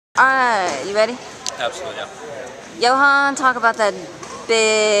Alright, you ready? Absolutely, yeah. Johan, talk about that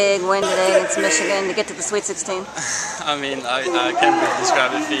big win today against Michigan to get to the Sweet 16. I mean, I can't really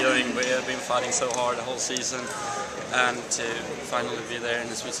describe the feeling. We have been fighting so hard the whole season, and to finally be there in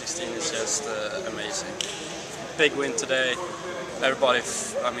the Sweet 16 is just amazing. Big win today. Everybody,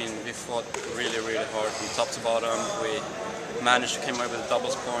 we fought really, really hard from top to bottom. We managed to come away with a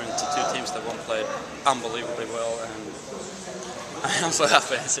doubles point to two teams that one played unbelievably well, and I'm so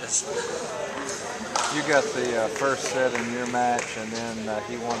happy. It's just... You got the first set in your match, and then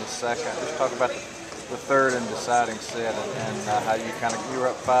he won the second. Just talk about the third and deciding set, and how you were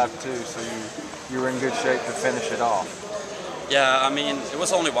up 5-2, so you were in good shape to finish it off. Yeah, I mean, it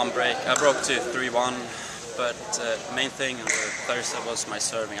was only one break. I broke to 3-1, but the main thing in the third set was my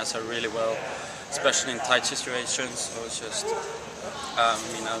serving. I served really well, especially in tight situations. So it's just,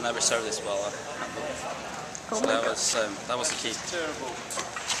 I've never served this well. So that was the key.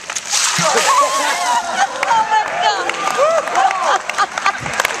 Oh my God!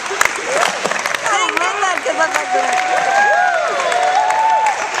 I didn't get that because I'm like that.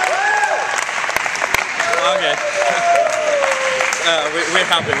 Okay. We're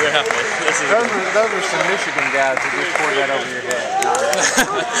happy. Those were some Michigan guys that just poured that over your head.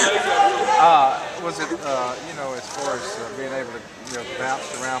 Was it, as far as being able to bounce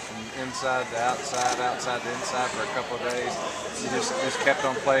around from inside to outside to inside for a couple of days, you just kept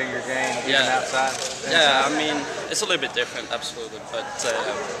on playing your game even outside? Inside? Yeah, I mean, it's a little bit different, absolutely. But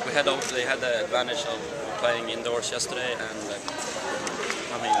they had the advantage of playing indoors yesterday, and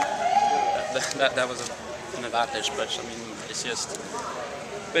that was an advantage. But I mean, it's just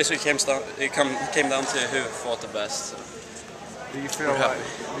basically came down to who fought the best. Do you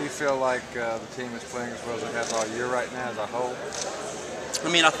feel like the team is playing as well as it has all year right now as a whole? I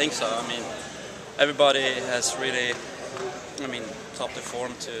mean, I think so. I mean, everybody has really, topped the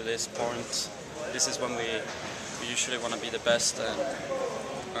form to this point. This is when we usually want to be the best,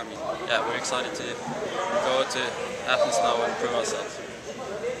 and we're excited to go to Athens now and prove ourselves.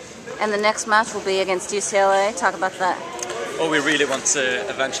 And the next match will be against UCLA. Talk about that. Oh, we really want to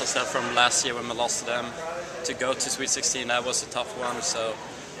avenge ourselves from last year when we lost to them. To go to Sweet 16, that was a tough one, so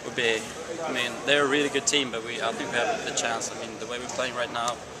we'll be, they're a really good team, but I think we have the chance. The way we're playing right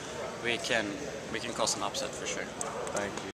now, we can cause an upset for sure. Thank you.